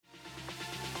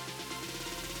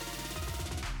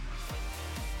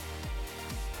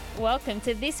Welcome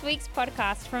to this week's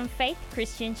podcast from Faith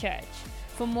Christian Church.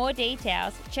 For more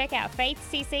details, check out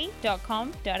faithcc.com.au.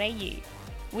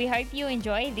 We hope you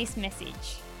enjoy this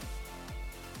message.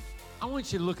 I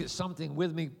want you to look at something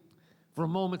with me for a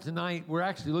moment tonight. We're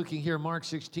actually looking here, Mark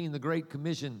 16, the Great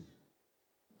Commission.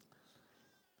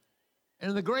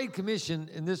 And the Great Commission,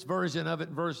 in this version of it,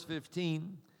 verse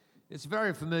 15, it's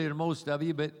very familiar to most of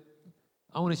you, but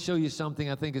I want to show you something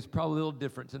I think is probably a little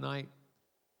different tonight.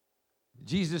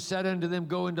 Jesus said unto them,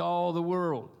 go into all the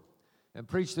world and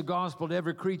preach the gospel to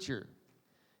every creature.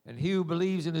 And he who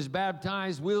believes and is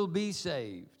baptized will be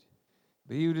saved,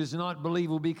 but he who does not believe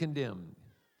will be condemned.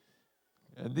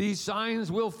 And these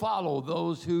signs will follow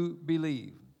those who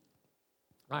believe.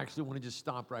 I actually want to just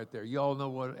stop right there. You all know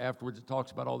what afterwards it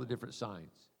talks about all the different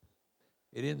signs.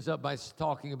 It ends up by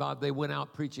talking about they went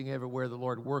out preaching everywhere, the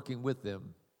Lord working with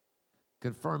them,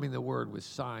 confirming the word with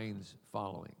signs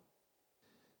following.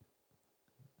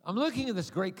 I'm looking at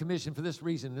this Great Commission for this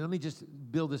reason. And let me just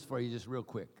build this for you just real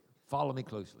quick. Follow me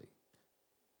closely.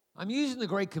 I'm using the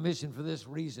Great Commission for this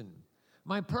reason.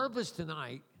 My purpose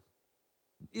tonight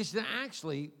is to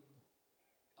actually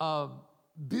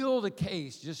build a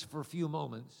case just for a few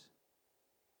moments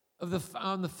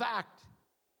on the fact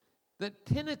that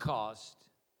Pentecost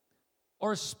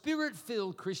or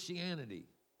Spirit-filled Christianity,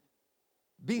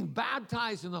 being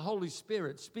baptized in the Holy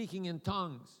Spirit, speaking in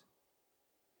tongues,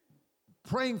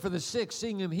 praying for the sick,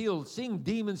 seeing them healed, seeing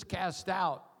demons cast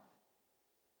out,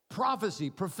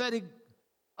 prophecy, prophetic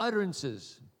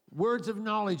utterances, words of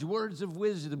knowledge, words of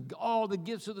wisdom, all the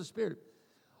gifts of the Spirit.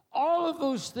 All of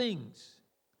those things,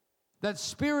 that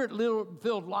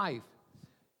Spirit-filled life,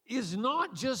 is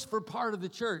not just for part of the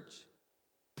church.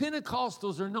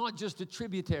 Pentecostals are not just a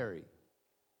tributary.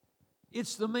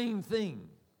 It's the main thing.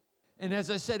 And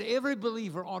as I said, every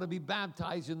believer ought to be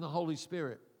baptized in the Holy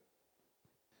Spirit.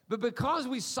 But because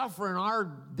we suffer in our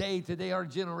day today, our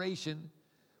generation,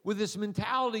 with this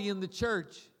mentality in the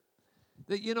church,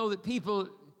 that, that people,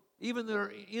 even that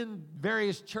are in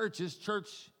various churches, church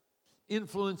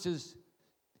influences,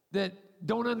 that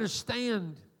don't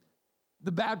understand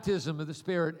the baptism of the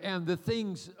Spirit and the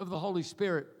things of the Holy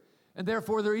Spirit, and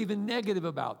therefore they're even negative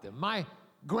about them. My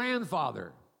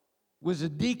grandfather was a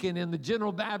deacon in the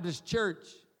General Baptist Church,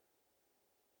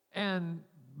 and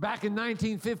back in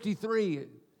 1953,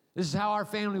 this is how our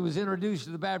family was introduced to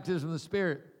the baptism of the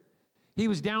Spirit. He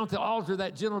was down at the altar of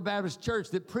that General Baptist Church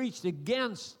that preached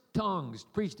against tongues,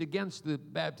 preached against the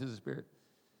baptism of the Spirit.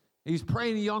 He's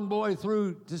praying a young boy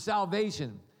through to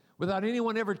salvation without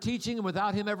anyone ever teaching him,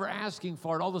 without him ever asking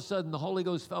for it. All of a sudden, the Holy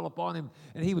Ghost fell upon him,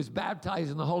 and he was baptized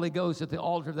in the Holy Ghost at the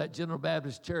altar of that General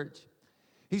Baptist Church.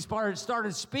 He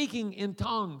started speaking in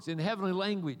tongues, in heavenly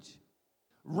language,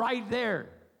 right there.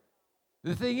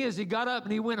 The thing is, he got up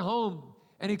and he went home,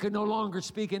 and he could no longer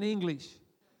speak in English.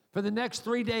 For the next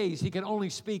 3 days, he could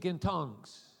only speak in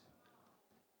tongues.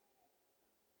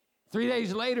 3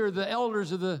 days later, the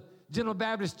elders of the General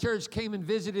Baptist Church came and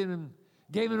visited him,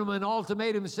 gave him an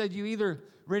ultimatum and said, you either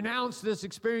renounce this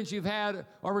experience you've had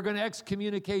or we're going to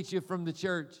excommunicate you from the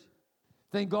church.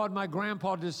 Thank God my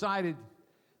grandpa decided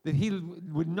that he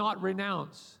would not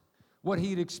renounce what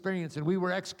he'd experienced, and we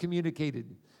were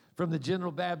excommunicated from the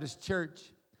General Baptist Church,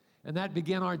 and that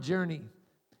began our journey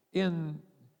in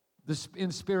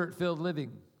Spirit-filled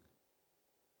living.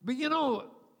 But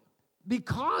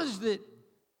because that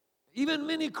even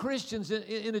many Christians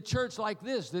in a church like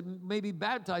this that may be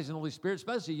baptized in the Holy Spirit,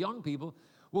 especially young people,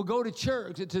 will go to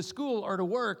church, to school or to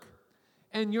work,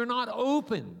 and you're not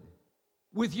open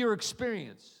with your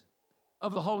experience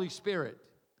of the Holy Spirit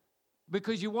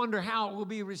because you wonder how it will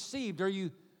be received, or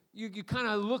you kind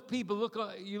of look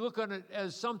on it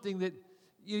as something that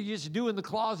you just do in the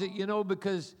closet,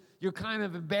 because you're kind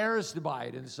of embarrassed by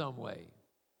it in some way.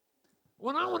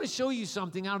 When I want to show you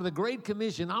something out of the Great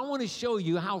Commission, I want to show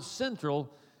you how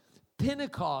central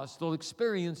Pentecostal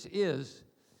experience is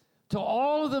to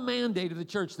all of the mandate of the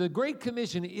church. The Great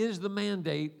Commission is the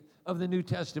mandate of the New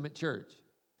Testament church.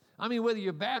 I mean, whether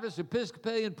you're Baptist,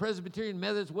 Episcopalian, Presbyterian,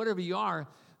 Methodist, whatever you are,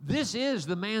 this is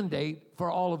the mandate for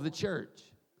all of the church.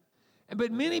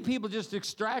 But many people just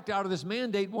extract out of this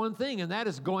mandate one thing, and that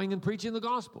is going and preaching the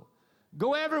gospel.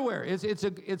 Go everywhere.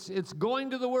 It's going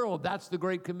to the world. That's the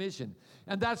Great Commission.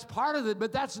 And that's part of it,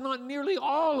 but that's not nearly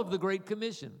all of the Great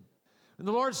Commission. And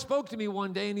the Lord spoke to me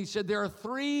one day, and he said, there are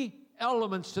 3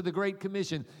 elements to the Great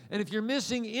Commission. And if you're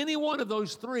missing any one of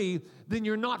those 3, then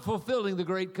you're not fulfilling the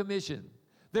Great Commission.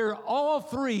 They're all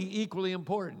 3 equally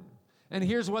important. And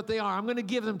here's what they are. I'm going to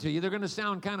give them to you. They're going to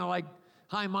sound kind of like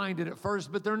high-minded at first,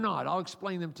 but they're not. I'll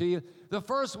explain them to you. The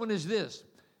first one is this.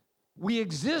 We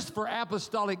exist for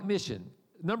apostolic mission.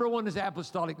 Number one is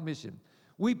apostolic mission.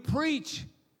 We preach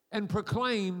and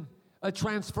proclaim a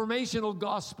transformational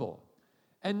gospel.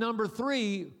 And number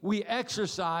three, we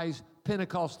exercise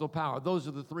Pentecostal power. Those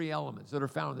are the three elements that are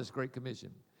found in this Great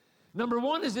Commission. Number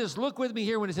one is this. Look with me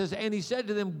here when it says, and he said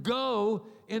to them, go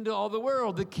into all the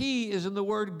world. The key is in the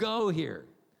word go here.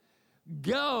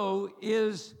 Go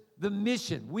is the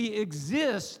mission. We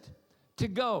exist to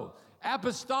go.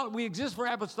 We exist for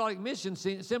apostolic mission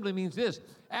simply means this.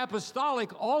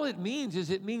 Apostolic, all it means is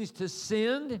it means to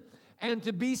send and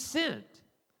to be sent.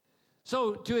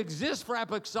 So to exist for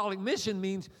apostolic mission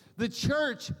means the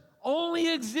church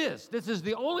only exists. This is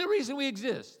the only reason we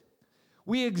exist.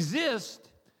 We exist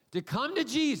to come to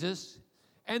Jesus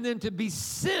and then to be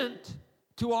sent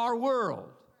to our world,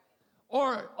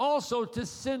 or also to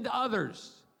send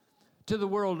others to the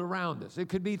world around us. It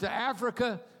could be to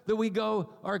Africa that we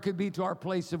go, or it could be to our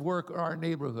place of work or our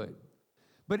neighborhood.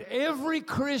 But every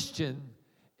Christian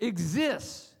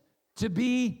exists to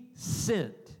be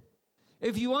sent.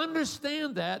 If you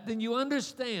understand that, then you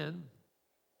understand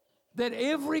that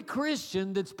every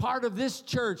Christian that's part of this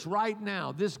church right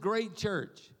now, this great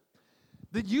church,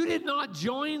 that you did not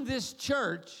join this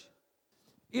church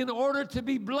in order to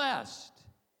be blessed.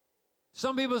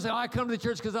 Some people say, I come to the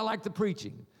church because I like the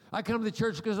preaching. I come to the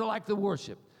church because I like the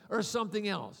worship, or something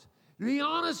else. To be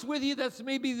honest with you, that's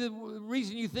maybe the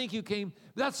reason you think you came.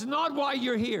 That's not why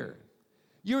you're here.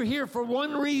 You're here for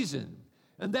one reason,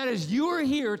 and that is you are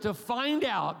here to find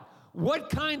out what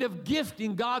kind of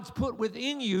gifting God's put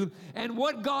within you and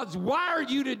what God's wired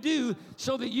you to do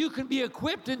so that you can be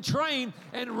equipped and trained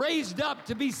and raised up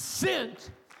to be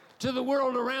sent to the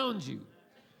world around you.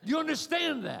 You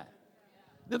understand that?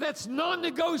 Now, that's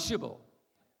non-negotiable.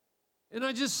 And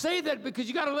I just say that because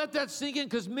you got to let that sink in,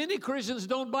 because many Christians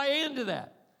don't buy into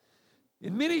that.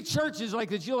 In many churches like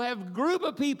this, you'll have a group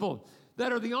of people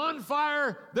that are the on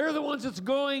fire. They're the ones that's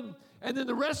going. And then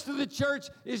the rest of the church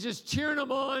is just cheering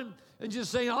them on and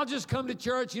just saying, I'll just come to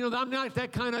church. You know, I'm not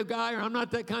that kind of guy, or I'm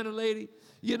not that kind of lady,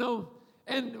 you know.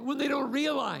 And when they don't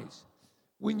realize,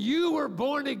 when you were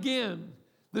born again,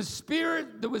 the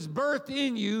spirit that was birthed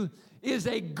in you is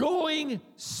a going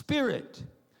spirit.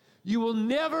 You will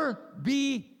never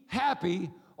be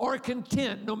happy or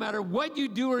content, no matter what you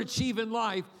do or achieve in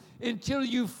life, until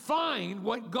you find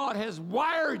what God has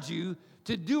wired you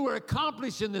to do or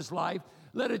accomplish in this life.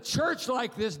 Let a church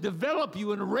like this develop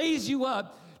you and raise you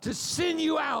up to send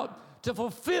you out to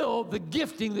fulfill the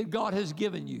gifting that God has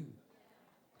given you.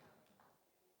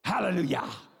 Hallelujah.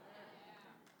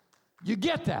 You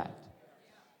get that?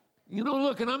 You know,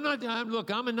 look, and I'm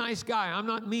a nice guy. I'm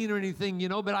not mean or anything, you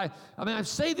know, but I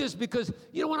say this because,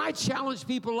 you know, when I challenge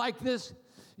people like this,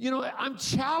 you know, I'm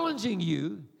challenging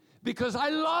you because I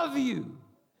love you.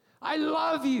 I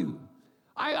love you.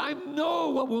 I know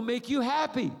what will make you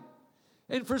happy.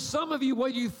 And for some of you,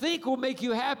 what you think will make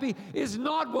you happy is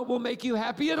not what will make you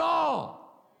happy at all.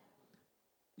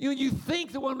 You know, you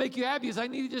think that what will make you happy is I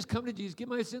need to just come to Jesus, get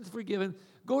my sins forgiven,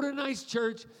 go to a nice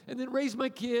church, and then raise my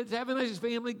kids, have a nice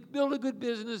family, build a good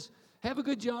business, have a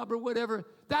good job or whatever.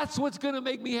 That's what's going to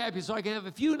make me happy, so I can have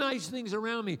a few nice things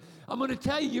around me. I'm going to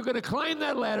tell you, you're going to climb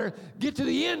that ladder, get to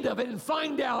the end of it, and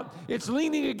find out it's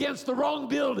leaning against the wrong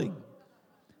building.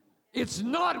 It's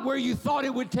not where you thought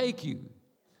it would take you.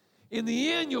 In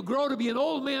the end, you'll grow to be an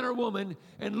old man or woman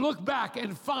and look back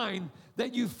and find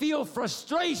that you feel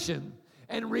frustration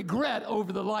and regret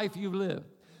over the life you've lived.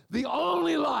 The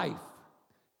only life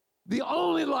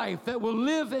that will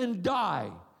live and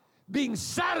die being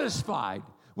satisfied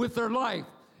with their life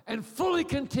and fully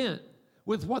content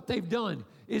with what they've done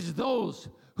is those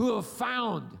who have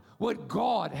found what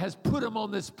God has put them on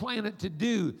this planet to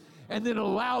do and then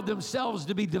allowed themselves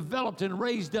to be developed and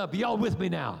raised up. Y'all with me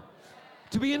now?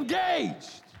 To be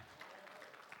engaged.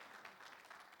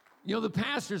 You know, the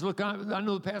pastors, look, I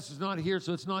know the pastor's not here,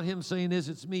 so it's not him saying this,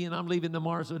 it's me, and I'm leaving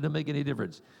tomorrow, so it doesn't make any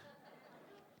difference.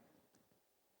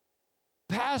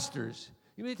 Pastors,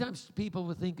 you know, many times people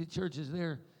would think the church is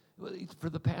there for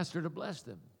the pastor to bless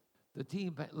them, the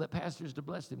team, the pastors to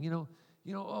bless them, you know.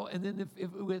 Oh, and then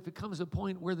if it comes a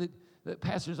point where the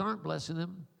pastors aren't blessing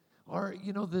them, or,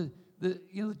 you know, the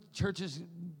churches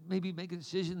maybe make a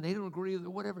decision, they don't agree with it,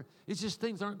 or whatever. It's just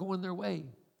things aren't going their way.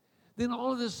 Then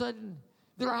all of a sudden,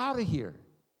 they're out of here.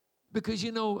 Because,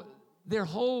 you know, their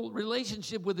whole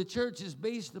relationship with the church is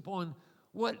based upon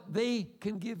what they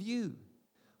can give you.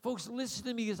 Folks, listen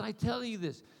to me as I tell you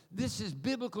this. This is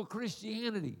biblical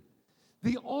Christianity.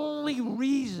 The only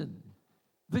reason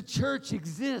the church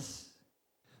exists,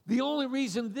 the only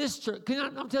reason this church,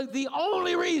 I'm telling you, the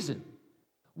only reason,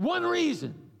 one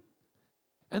reason,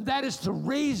 and that is to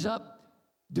raise up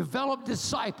develop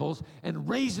disciples, and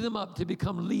raise them up to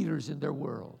become leaders in their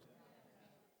world.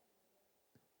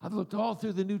 I've looked all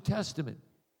through the New Testament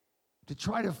to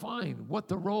try to find what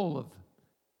the role of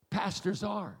pastors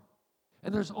are.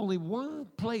 And there's only one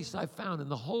place I've found in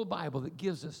the whole Bible that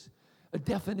gives us a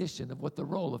definition of what the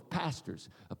role of pastors,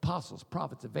 apostles,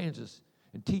 prophets, evangelists,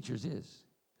 and teachers is.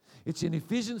 It's in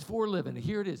Ephesians 4:11.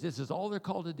 Here it is. This is all they're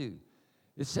called to do.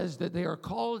 It says that they are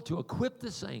called to equip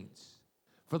the saints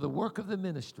for the work of the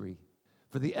ministry,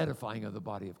 for the edifying of the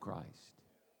body of Christ.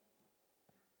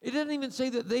 It doesn't even say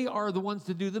that they are the ones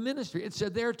to do the ministry. It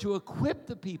said they're to equip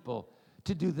the people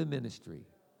to do the ministry.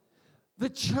 The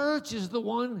church is the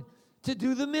one to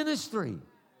do the ministry.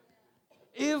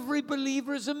 Every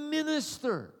believer is a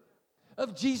minister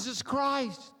of Jesus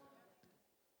Christ.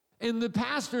 And the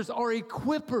pastors are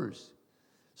equippers.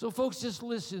 So folks, just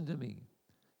listen to me.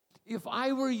 If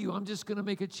I were you, I'm just going to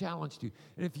make a challenge to you.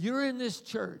 And if you're in this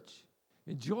church,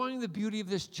 enjoying the beauty of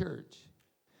this church,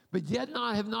 but yet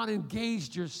have not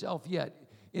engaged yourself yet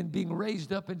in being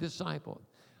raised up and discipled,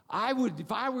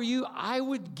 if I were you, I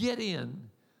would get in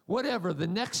whatever the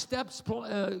next steps,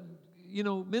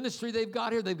 ministry they've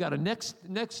got here. They've got a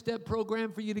next step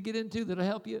program for you to get into that'll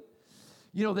help you.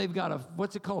 You know, they've got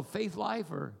what's it called, Faith Life.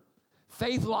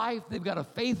 They've got a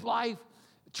Faith Life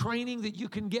training that you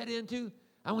can get into.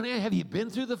 I want to ask, have you been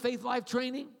through the Faith Life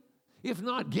training? If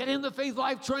not, get in the Faith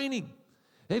Life training.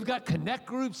 They've got connect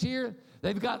groups here.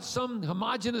 They've got some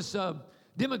homogenous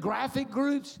demographic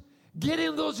groups. Get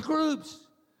in those groups.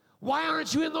 Why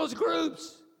aren't you in those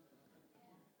groups?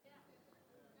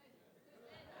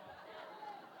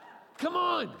 Come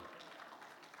on.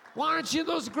 Why aren't you in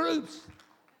those groups?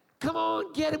 Come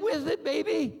on, get with it,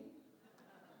 baby.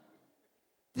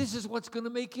 This is what's going to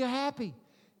make you happy.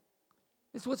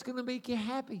 It's what's going to make you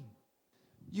happy.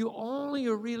 You only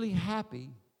are really happy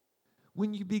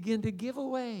when you begin to give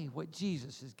away what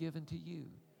Jesus has given to you.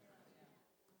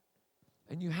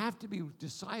 And you have to be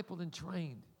discipled and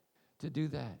trained to do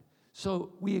that.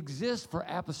 So we exist for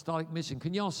apostolic mission.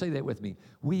 Can y'all say that with me?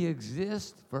 We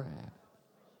exist for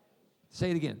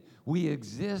Say it again. We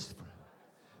exist for.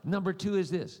 Number 2 is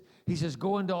this. He says,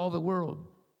 go into all the world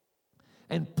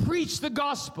and preach the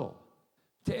gospel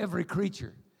to every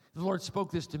creature. The Lord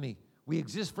spoke this to me. We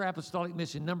exist for apostolic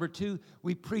mission. Number 2,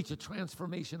 we preach a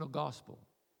transformational gospel.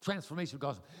 Transformational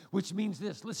gospel, which means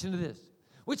this. Listen to this.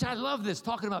 Which I love this,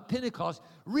 talking about Pentecost.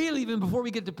 Really, even before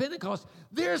we get to Pentecost,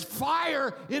 there's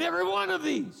fire in every one of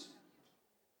these.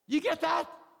 You get that?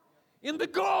 In the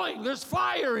going, there's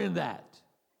fire in that.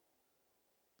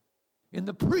 In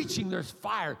the preaching, there's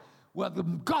fire. Well, the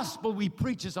gospel we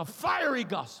preach is a fiery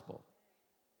gospel.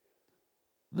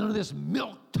 None of this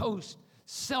milquetoast,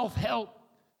 self-help,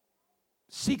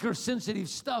 seeker-sensitive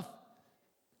stuff,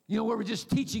 where we're just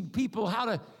teaching people how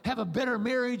to have a better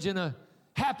marriage and a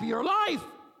happier life.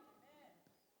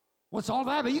 What's all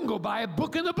that? You can go buy a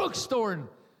book in the bookstore and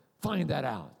find that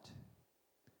out.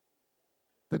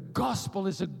 The gospel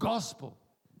is a gospel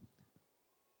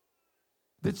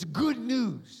that's good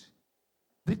news,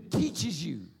 that teaches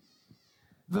you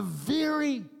the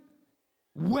very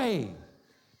way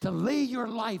to lay your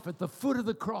life at the foot of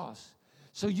the cross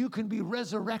so you can be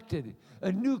resurrected,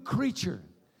 a new creature,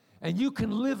 and you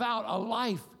can live out a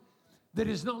life that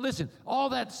is not, listen, all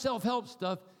that self-help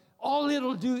stuff, all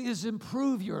it'll do is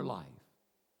improve your life.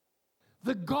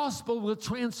 The gospel will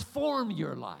transform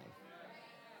your life.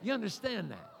 You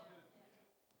understand that?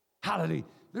 Hallelujah.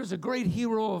 There's a great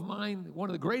hero of mine, one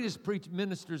of the greatest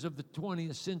ministers of the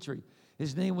 20th century.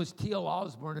 His name was T.L.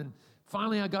 Osborne, and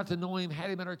finally I got to know him, had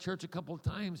him at our church a couple of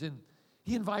times, and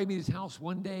he invited me to his house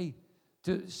one day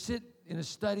to sit in a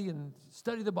study and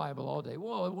study the Bible all day.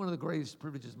 Whoa, one of the greatest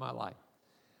privileges of my life.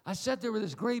 I sat there with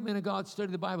this great man of God,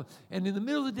 studied the Bible, and in the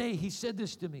middle of the day, he said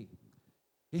this to me.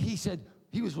 He said,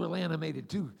 he was real animated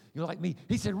too, like me.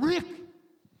 He said, Rick,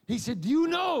 he said, do you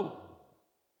know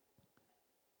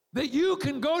that you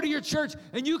can go to your church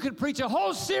and you can preach a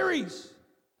whole series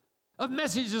of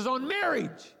messages on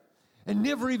marriage and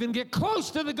never even get close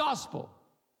to the gospel?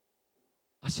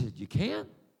 I said, you can?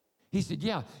 He said,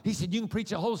 yeah. He said, you can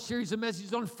preach a whole series of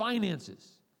messages on finances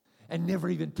and never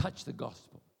even touch the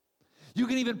gospel. You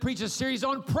can even preach a series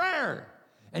on prayer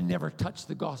and never touch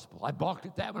the gospel. I balked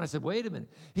at that when I said, wait a minute.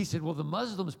 He said, well, the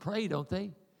Muslims pray, don't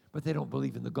they? But they don't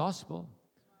believe in the gospel.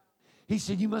 He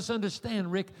said, you must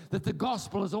understand, Rick, that the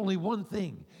gospel is only one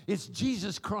thing. It's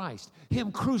Jesus Christ,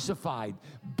 Him crucified,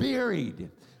 buried,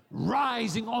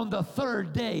 rising on the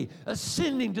third day,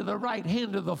 ascending to the right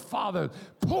hand of the Father,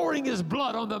 pouring His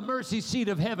blood on the mercy seat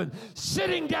of heaven,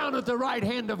 sitting down at the right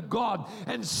hand of God,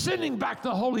 and sending back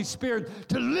the Holy Spirit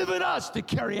to live in us to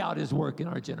carry out His work in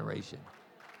our generation.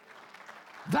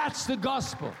 That's the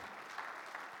gospel.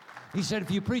 He said,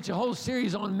 if you preach a whole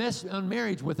series on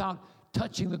marriage without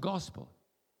touching the gospel,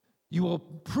 you will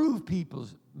improve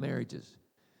people's marriages,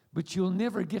 but you'll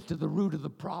never get to the root of the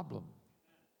problem.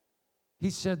 He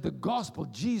said the gospel,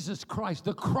 Jesus Christ,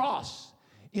 the cross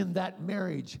in that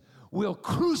marriage will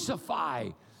crucify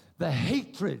the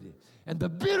hatred and the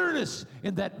bitterness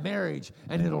in that marriage,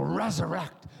 and it'll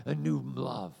resurrect a new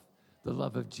love, the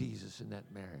love of Jesus in that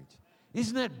marriage.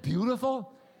 Isn't that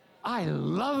beautiful? I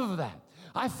love that.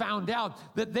 I found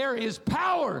out that there is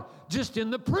power just in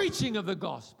the preaching of the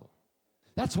gospel.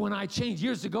 That's when I changed.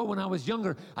 Years ago when I was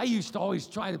younger, I used to always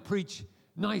try to preach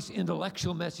nice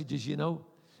intellectual messages, you know.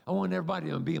 I wanted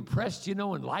everybody to be impressed, you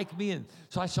know, and like me. And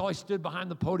so I always stood behind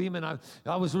the podium, and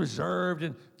I was reserved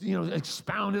and, you know,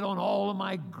 expounded on all of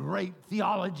my great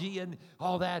theology and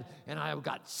all that. And I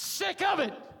got sick of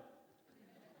it.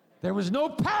 There was no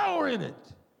power in it.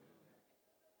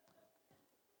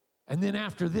 And then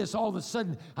after this, all of a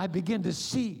sudden, I began to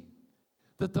see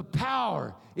that the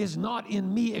power is not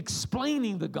in me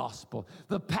explaining the gospel.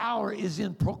 The power is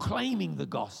in proclaiming the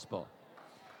gospel.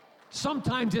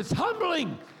 Sometimes it's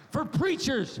humbling for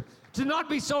preachers to not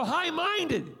be so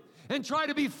high-minded and try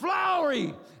to be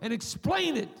flowery and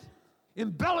explain it,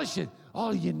 embellish it.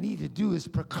 All you need to do is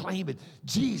proclaim it.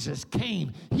 Jesus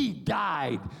came. He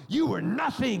died. You were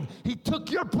nothing. He took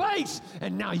your place.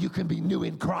 And now you can be new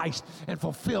in Christ and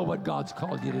fulfill what God's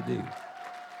called you to do.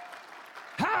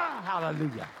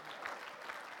 Hallelujah.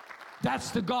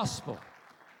 That's the gospel.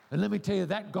 And let me tell you,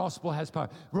 that gospel has power.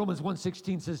 Romans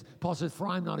 1:16 says, Paul says, for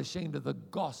I'm not ashamed of the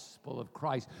gospel of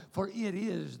Christ, for it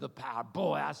is the power.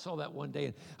 Boy, I saw that one day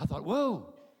and I thought,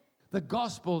 whoa, the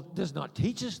gospel does not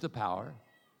teach us the power.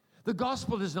 The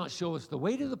gospel does not show us the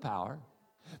way to the power.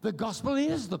 The gospel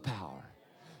is the power.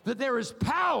 That there is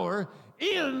power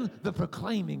in the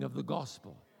proclaiming of the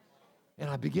gospel. And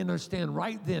I began to understand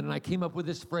right then, and I came up with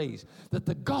this phrase, that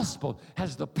the gospel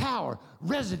has the power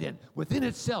resident within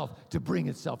itself to bring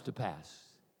itself to pass.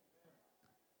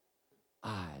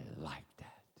 I like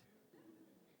that.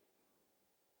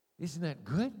 Isn't that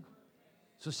good?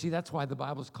 So see, that's why the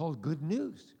Bible is called good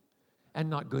news and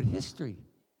not good history.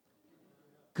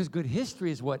 Because good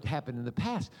history is what happened in the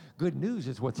past. Good news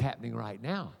is what's happening right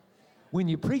now. When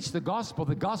you preach the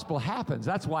gospel happens.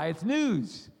 That's why it's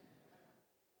news.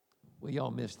 Well,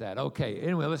 y'all missed that. Okay,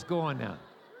 anyway, let's go on now.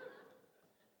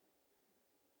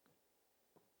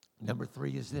 Number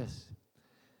 3 is this.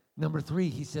 Number 3,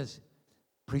 he says,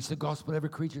 preach the gospel to every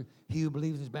creature. He who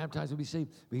believes and is baptized will be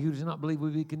saved, but he who does not believe will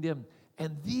be condemned.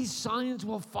 And these signs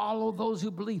will follow those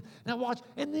who believe. Now watch,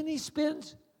 and then he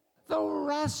spends the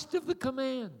rest of the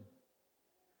command,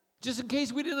 just in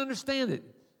case we didn't understand it.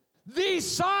 These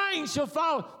signs shall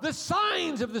follow. The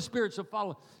signs of the Spirit shall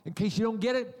follow. In case you don't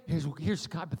get it, here's the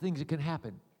type of things that can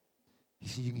happen. You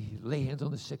see, you can lay hands on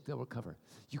the sick, they'll recover.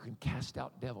 You can cast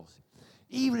out devils.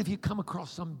 Even if you come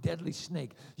across some deadly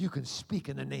snake, you can speak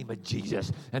in the name of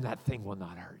Jesus, and that thing will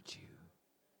not hurt you.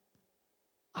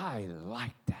 I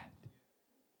like that.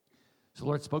 So the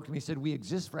Lord spoke to me, he said, we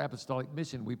exist for apostolic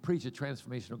mission. We preach a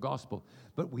transformational gospel,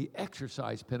 but we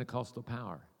exercise Pentecostal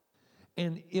power.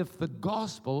 And if the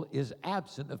gospel is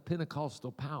absent of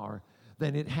Pentecostal power,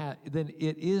 then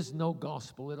it is no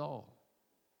gospel at all.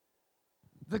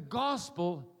 The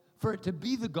gospel, for it to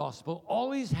be the gospel,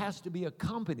 always has to be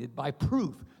accompanied by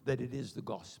proof that it is the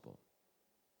gospel.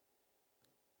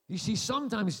 You see,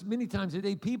 many times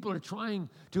today, people are trying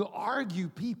to argue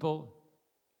people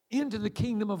into the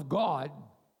kingdom of God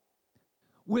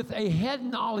with a head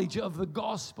knowledge of the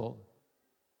gospel,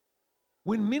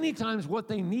 when many times what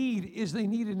they need is they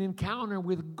need an encounter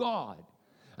with God.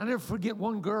 I never forget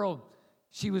one girl,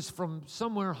 she was from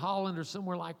somewhere, Holland or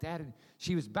somewhere like that, and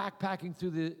she was backpacking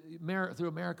through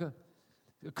America.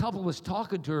 A couple was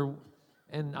talking to her,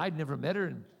 and I'd never met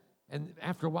her, and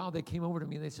after a while they came over to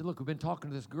me and they said, look, we've been talking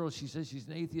to this girl. She says she's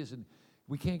an atheist, and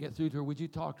we can't get through to her. Would you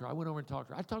talk to her? I went over and talked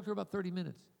to her. I talked to her about 30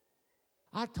 minutes.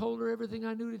 I told her everything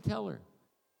I knew to tell her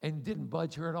and didn't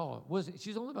budge her at all.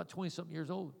 She's only about 20-something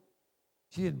years old.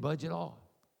 She didn't budge at all.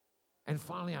 And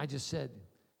finally, I just said,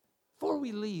 before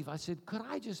we leave, I said, could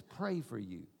I just pray for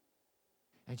you?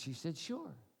 And she said,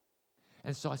 sure.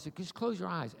 And so I said, just close your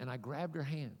eyes. And I grabbed her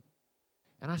hand.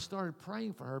 And I started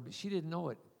praying for her, but she didn't know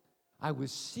it. I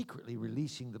was secretly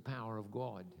releasing the power of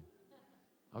God.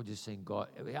 I was just saying, God,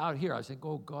 out here, I was saying,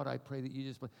 oh, God, I pray that you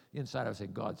just, inside I was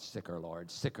saying, God, sick her, Lord,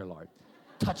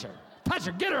 touch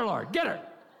her, get her, Lord, get her,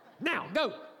 now,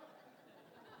 go.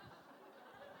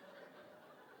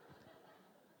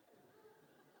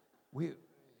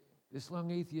 This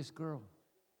young atheist girl,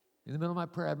 in the middle of my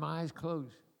prayer, I had my eyes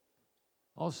closed.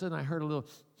 All of a sudden, I heard a little,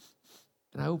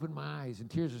 And I opened my eyes, and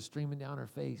tears were streaming down her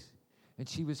face, and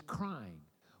she was crying.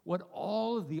 What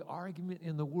all of the argument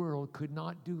in the world could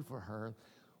not do for her,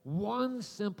 one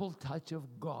simple touch of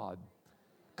God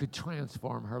could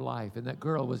transform her life, and that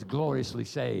girl was gloriously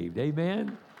saved.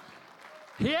 Amen?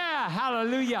 Yeah,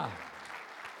 hallelujah.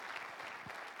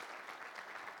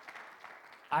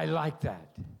 I like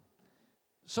that.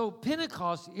 So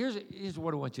Pentecost, here's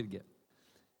what I want you to get.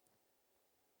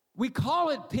 We call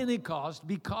it Pentecost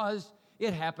because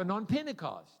it happened on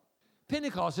Pentecost.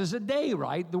 Pentecost is a day,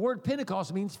 right? The word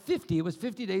Pentecost means 50. It was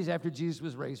 50 days after Jesus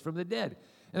was raised from the dead.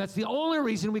 And that's the only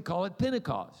reason we call it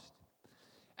Pentecost.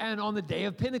 And on the day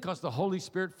of Pentecost, the Holy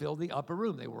Spirit filled the upper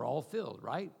room. They were all filled,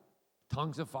 right?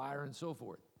 Tongues of fire and so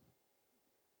forth.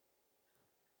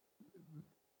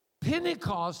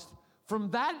 Pentecost,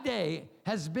 from that day,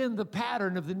 has been the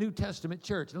pattern of the New Testament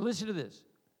church. Now listen to this.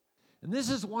 And this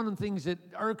is one of the things that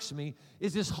irks me,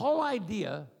 is this whole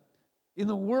idea in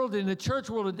the world, in the church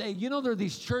world today. You know, there are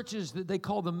these churches that they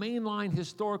call the mainline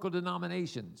historical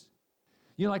denominations.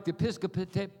 You know, like the Episcopal,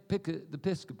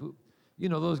 you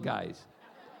know, those guys.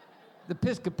 The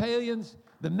Episcopalians,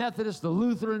 the Methodists, the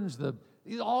Lutherans,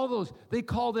 all those, they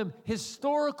call them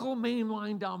historical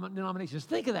mainline denominations.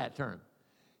 Think of that term.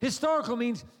 Historical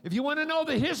means, if you want to know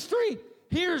the history,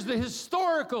 here's the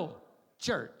historical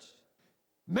church.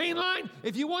 Mainline,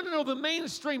 if you want to know the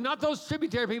mainstream, not those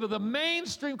tributary people, the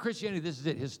mainstream Christianity, this is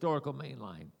it, historical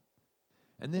mainline.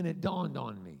 And then it dawned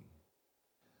on me.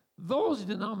 Those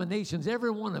denominations,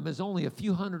 every one of them is only a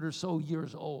few hundred or so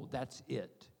years old. That's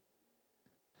it.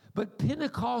 But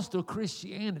Pentecostal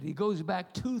Christianity goes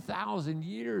back 2,000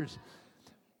 years.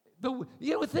 You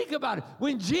know, think about it.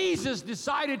 When Jesus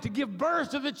decided to give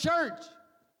birth to the church,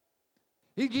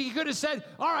 he could have said,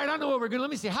 all right, I know what we're going to,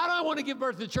 let me see, how do I want to give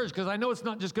birth to the church? Because I know it's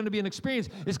not just going to be an experience,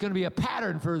 it's going to be a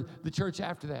pattern for the church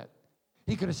after that.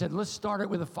 He could have said, let's start it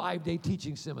with a 5-day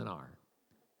teaching seminar.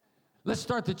 Let's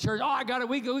start the church. Oh, I got it.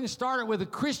 We can start it with a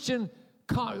Christian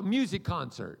music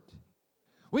concert.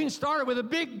 We can start it with a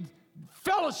big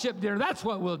fellowship dinner. That's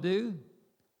what we'll do.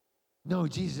 No,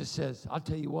 Jesus says, I'll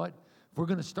tell you what, if we're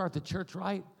going to start the church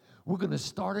right, we're going to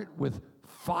start it with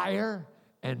fire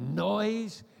and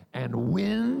noise and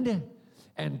wind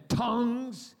and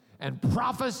tongues and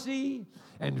prophecy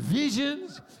and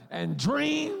visions and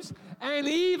dreams and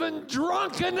even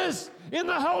drunkenness in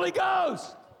the Holy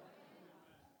Ghost.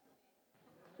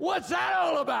 What's that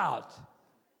all about?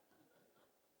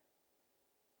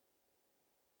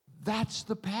 That's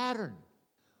the pattern.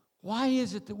 Why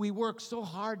is it that we work so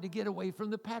hard to get away from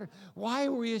the pattern? Why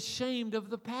are we ashamed of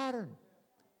the pattern?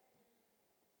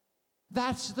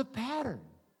 That's the pattern.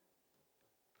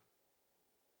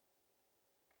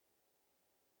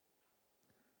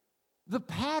 The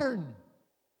pattern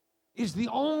is the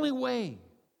only way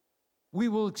we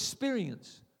will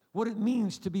experience what it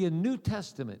means to be a New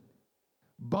Testament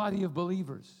body of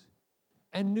believers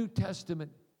and New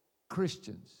Testament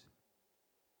Christians.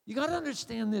 You got to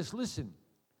understand this. Listen,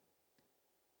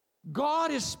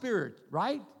 God is spirit,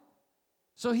 right?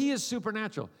 So he is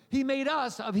supernatural. He made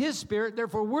us of his spirit,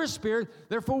 therefore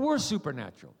we're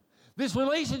supernatural. This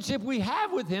relationship we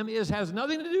have with him has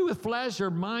nothing to do with flesh or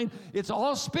mind. It's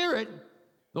all spirit.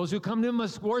 Those who come to him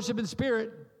must worship in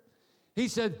spirit. He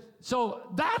said, so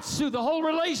that's who the whole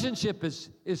relationship is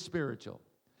spiritual.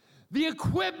 The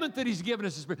equipment that he's given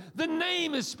us is spiritual. The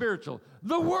name is spiritual.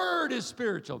 The word is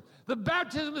spiritual. The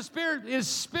baptism of the Spirit is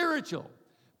spiritual.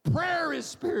 Prayer is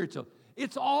spiritual.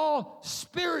 It's all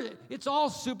spirit. It's all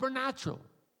supernatural.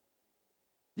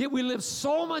 Yet we live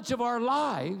so much of our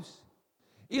lives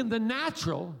in the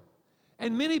natural,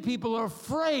 and many people are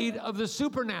afraid of the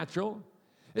supernatural.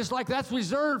 It's like that's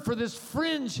reserved for this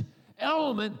fringe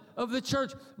element of the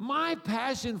church. My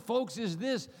passion, folks, is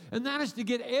this, and that is to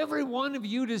get every one of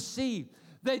you to see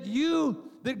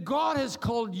that God has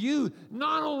called you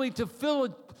not only to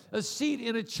fill a seat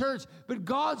in a church, but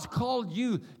God's called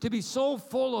you to be so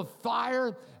full of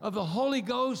fire of the Holy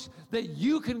Ghost that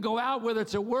you can go out, whether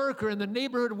it's at work or in the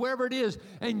neighborhood, wherever it is,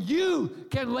 and you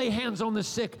can lay hands on the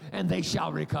sick and they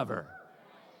shall recover.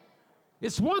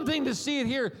 It's one thing to see it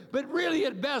here, but really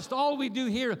at best, all we do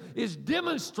here is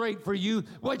demonstrate for you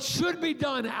what should be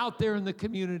done out there in the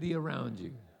community around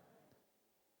you.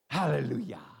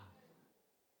 Hallelujah.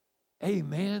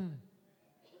 Amen.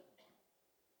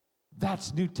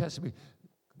 That's New Testament.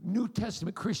 New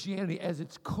Testament Christianity as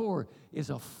its core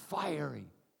is a fiery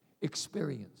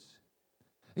experience.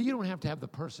 And you don't have to have the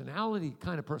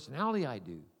kind of personality I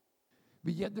do,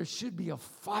 but yet there should be a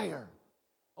fire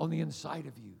on the inside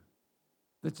of you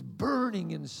that's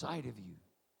burning inside of you.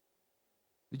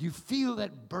 That you feel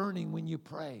that burning when you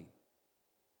pray,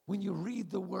 when you read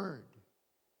the Word,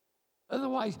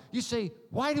 Otherwise, you say,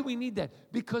 why do we need that?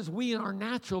 Because we in our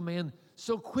natural man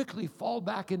so quickly fall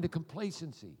back into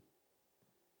complacency.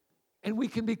 And we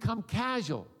can become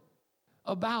casual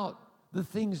about the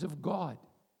things of God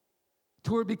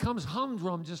to where it becomes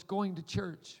humdrum just going to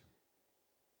church.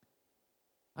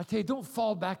 I tell you, don't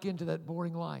fall back into that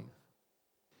boring life.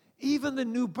 Even the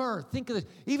new birth, think of this,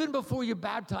 even before you're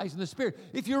baptized in the Spirit,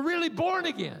 if you're really born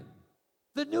again,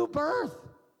 the new birth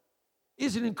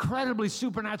is an incredibly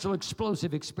supernatural,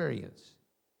 explosive experience.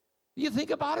 You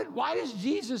think about it, why does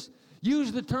Jesus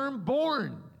use the term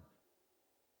born?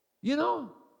 You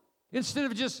know, instead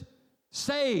of just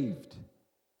saved.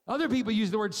 Other people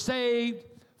use the word saved,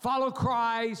 follow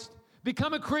Christ,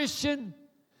 become a Christian.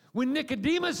 When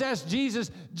Nicodemus asked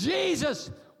Jesus,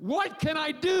 Jesus, what can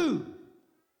I do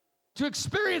to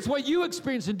experience what you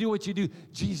experience and do what you do?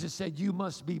 Jesus said, you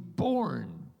must be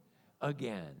born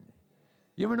again.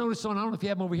 You ever notice on, I don't know if you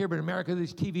have them over here, but in America,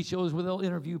 these TV shows where they'll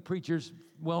interview preachers,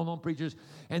 well-known preachers,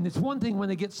 and it's one thing when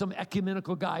they get some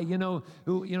ecumenical guy,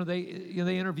 who, they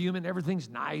interview him and everything's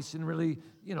nice and really,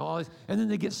 all this, and then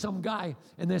they get some guy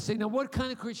and they say, now what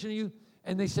kind of Christian are you?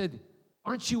 And they said,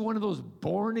 aren't you one of those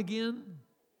born again?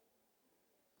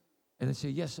 And they say,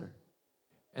 yes, sir.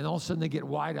 And all of a sudden they get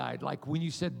wide-eyed, like when you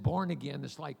said born again,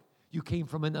 it's like you came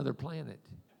from another planet.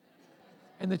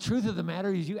 And the truth of the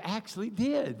matter is you actually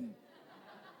did.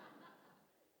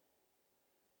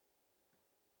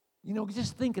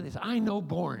 Just think of this. I know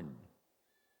born.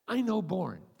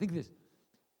 Think of this.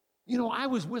 I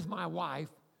was with my wife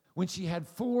when she had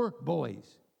 4 boys.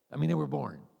 They were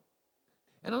born.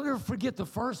 And I'll never forget the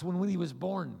first one when he was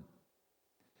born.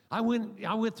 I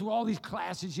went through all these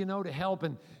classes, to help,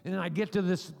 and then I get to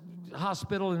this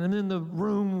hospital, and I'm in the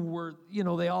room where,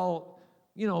 they all,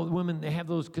 women, they have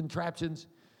those contraptions,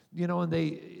 and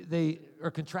they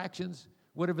are contractions,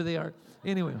 whatever they are.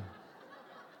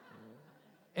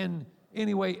 And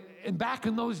back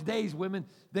in those days, women,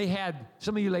 they had,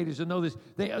 some of you ladies will know this,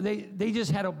 they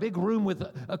just had a big room with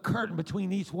a curtain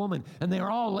between each woman, and they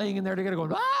were all laying in there together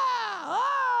going, ah!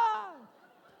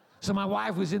 So my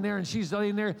wife was in there, and she's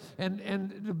laying there and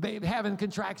having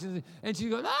contractions, and she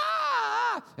goes,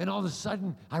 ah! And all of a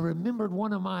sudden, I remembered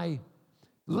one of my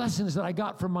lessons that I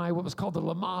got from what was called the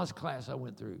Lamaze class I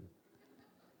went through.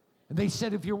 And they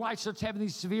said, if your wife starts having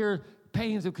these severe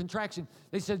pains of contraction,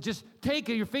 they said, just take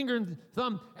your finger and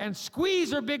thumb and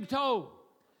squeeze her big toe.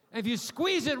 And if you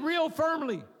squeeze it real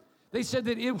firmly, they said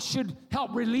that it should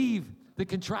help relieve the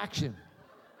contraction.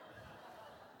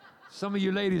 Some of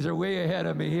you ladies are way ahead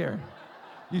of me here.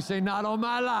 You say, not on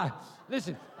my life.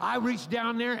 Listen, I reached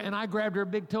down there and I grabbed her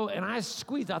big toe and I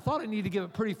squeezed. I thought I needed to give a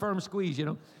pretty firm squeeze,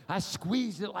 I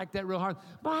squeezed it like that real hard.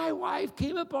 My wife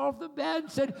came up off the bed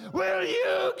and said, will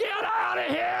you get out of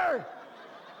here?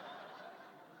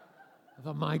 I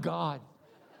thought, my God,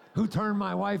 who turned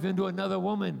my wife into another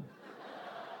woman?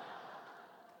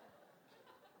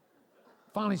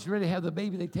 Finally, she's ready to have the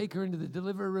baby. They take her into the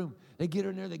delivery room. They get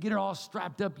her in there. They get her all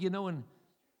strapped up, and well,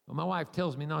 my wife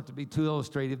tells me not to be too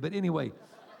illustrative, but anyway,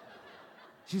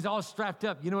 she's all strapped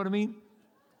up, you know what I mean?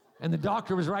 And the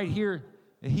doctor was right here,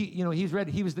 and he's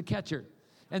ready. He was the catcher.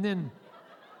 And then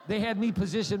they had me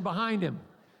positioned behind him.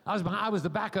 I was the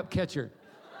backup catcher.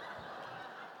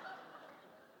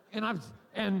 And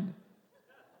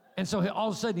so all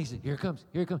of a sudden he said, here it comes.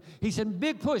 He said,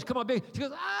 big push, come on, big. She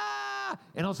goes, ah!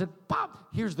 And all of a sudden, pop,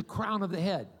 here's the crown of the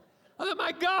head. I thought,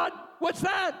 my God, what's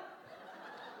that?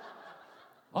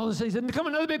 All of a sudden he said, come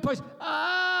another big push.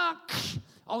 Ah!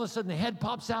 All of a sudden the head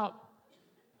pops out.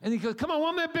 And he goes, come on,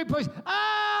 one more big push.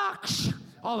 Ah!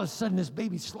 All of a sudden this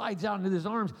baby slides out into his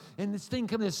arms, and this thing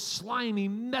comes, this slimy,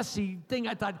 messy thing.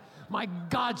 I thought, my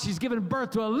God, she's giving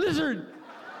birth to a lizard.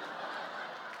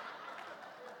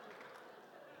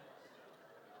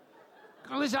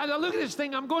 Listen, I look at this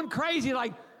thing, I'm going crazy,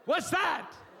 like, what's that?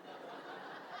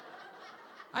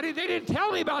 They didn't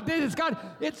tell me about this.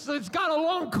 It's got a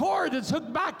long cord that's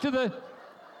hooked back to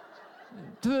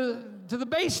the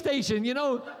base station,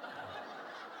 A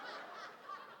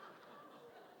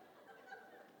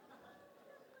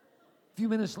few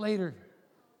minutes later,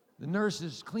 the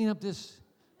nurses clean up this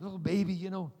little baby,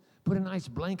 put a nice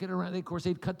blanket around it. Of course,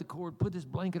 they'd cut the cord, put this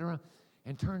blanket around,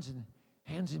 and turns and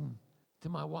hands him to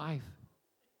my wife.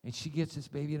 And she gets this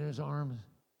baby in her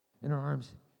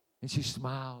arms, and she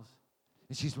smiles,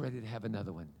 and she's ready to have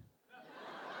another one.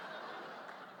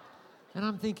 And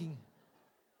I'm thinking,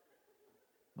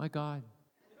 my God,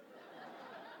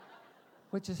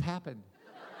 what just happened?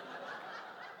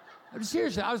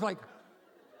 Seriously, I was like,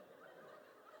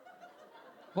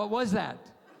 what was that?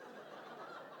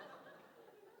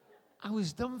 I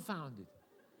was dumbfounded.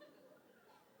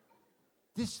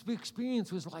 this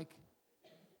experience was like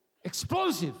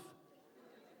explosive.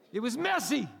 It was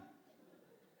messy.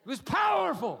 It was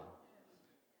powerful.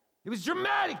 It was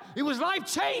dramatic. It was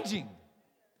life-changing.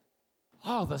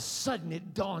 All of a sudden,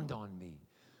 it dawned on me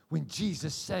when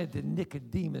Jesus said to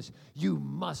Nicodemus, you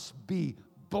must be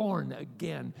born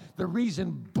again. The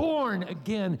reason born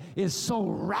again is so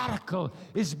radical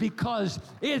is because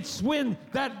it's when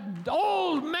that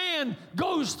old man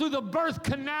goes through the birth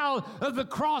canal of the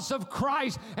cross of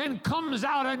Christ and comes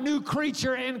out a new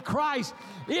creature in Christ.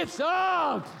 It's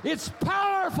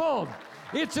powerful.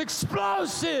 It's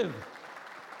explosive.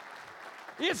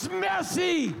 It's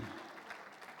messy.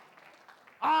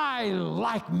 I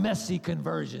like messy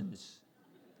conversions.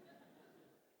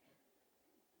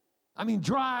 I mean,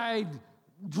 dry-eyed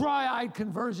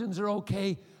conversions are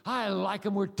okay. I like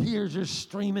them where tears are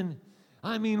streaming.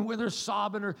 I mean, where they're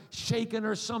sobbing or shaking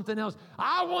or something else.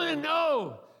 I want to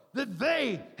know that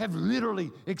they have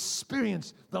literally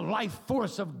experienced the life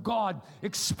force of God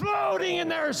exploding in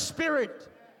their spirit.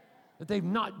 That they've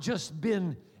not just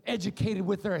been educated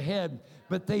with their head,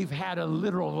 but they've had a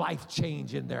literal life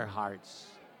change in their hearts.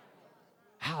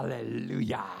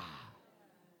 Hallelujah.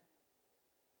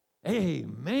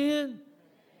 Amen.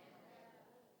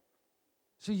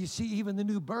 So you see, even the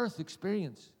new birth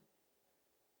experience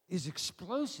is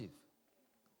explosive.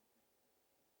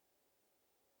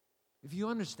 If you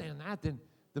understand that, then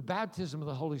the baptism of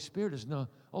the Holy Spirit is not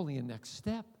only a next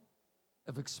step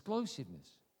of explosiveness.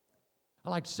 I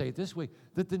like to say it this way,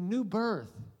 that the new birth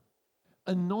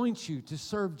anoints you to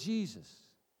serve Jesus,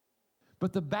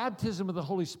 but the baptism of the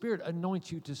Holy Spirit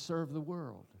anoints you to serve the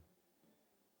world.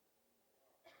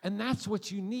 And that's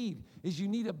what you need, is you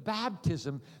need a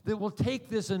baptism that will take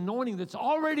this anointing that's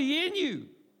already in you.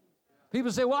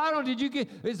 People say, well,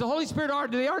 is the Holy Spirit,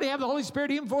 do they already have the Holy Spirit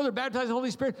even before they're baptized in the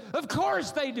Holy Spirit? Of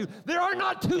course they do. There are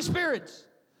not two spirits.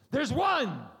 There's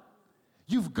one.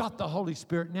 You've got the Holy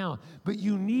Spirit now, but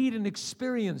you need an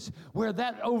experience where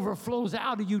that overflows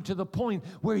out of you to the point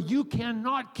where you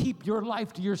cannot keep your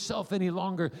life to yourself any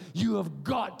longer. You have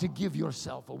got to give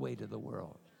yourself away to the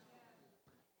world.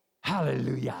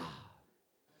 Hallelujah.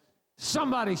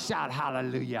 Somebody shout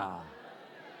hallelujah.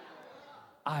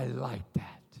 I like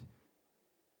that.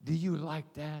 Do you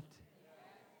like that?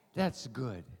 That's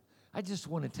good. I just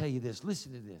want to tell you this.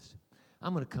 Listen to this.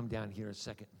 I'm going to come down here a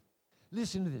second.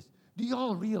 Listen to this. Do you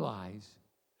all realize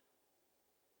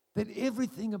that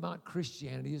everything about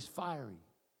Christianity is fiery?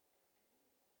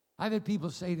 I've had people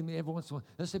say to me every once in a while,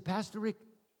 they'll say, Pastor Rick,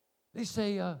 they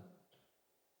say,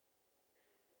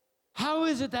 how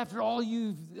is it after all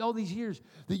these years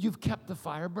that you've kept the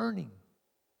fire burning?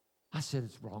 I said,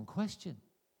 it's the wrong question.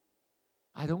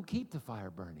 I don't keep the fire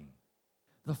burning.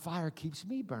 The fire keeps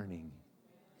me burning.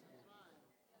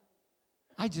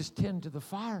 I just tend to the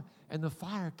fire, and the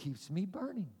fire keeps me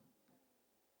burning.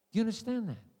 Do you understand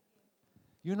that?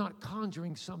 You're not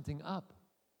conjuring something up.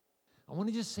 I want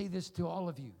to just say this to all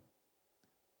of you.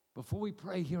 Before we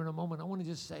pray here in a moment, I want to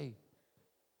just say,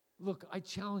 look, I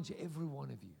challenge every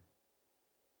one of you.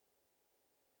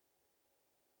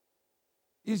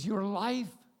 Is your life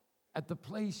at the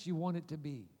place you want it to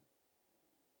be?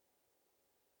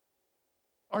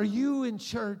 Are you in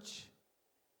church,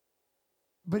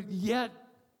 but yet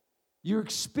your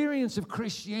experience of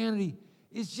Christianity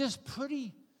is just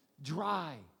pretty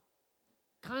dry,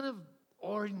 kind of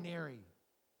ordinary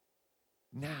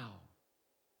now?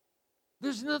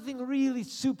 There's nothing really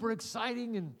super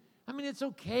exciting, and I mean, it's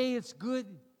okay, it's good.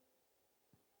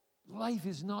 Life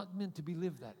is not meant to be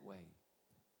lived that way.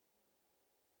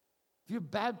 If you're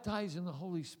baptized in the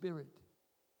Holy Spirit,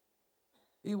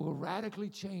 it will radically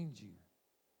change you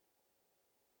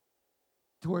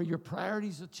to where your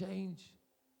priorities will change.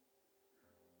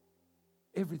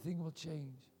 Everything will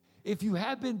change. If you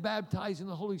have been baptized in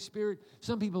the Holy Spirit,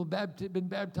 some people have been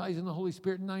baptized in the Holy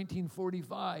Spirit in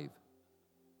 1945,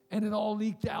 and it all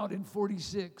leaked out in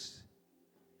 46.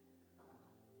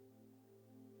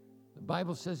 The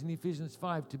Bible says in Ephesians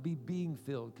 5 to be being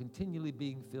filled, continually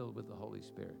being filled with the Holy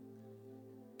Spirit.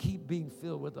 Keep being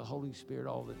filled with the Holy Spirit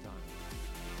all the time.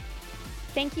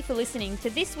 Thank you for listening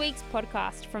to this week's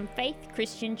podcast from Faith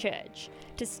Christian Church.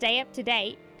 To stay up to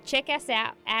date, check us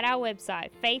out at our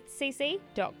website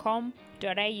faithcc.com.au.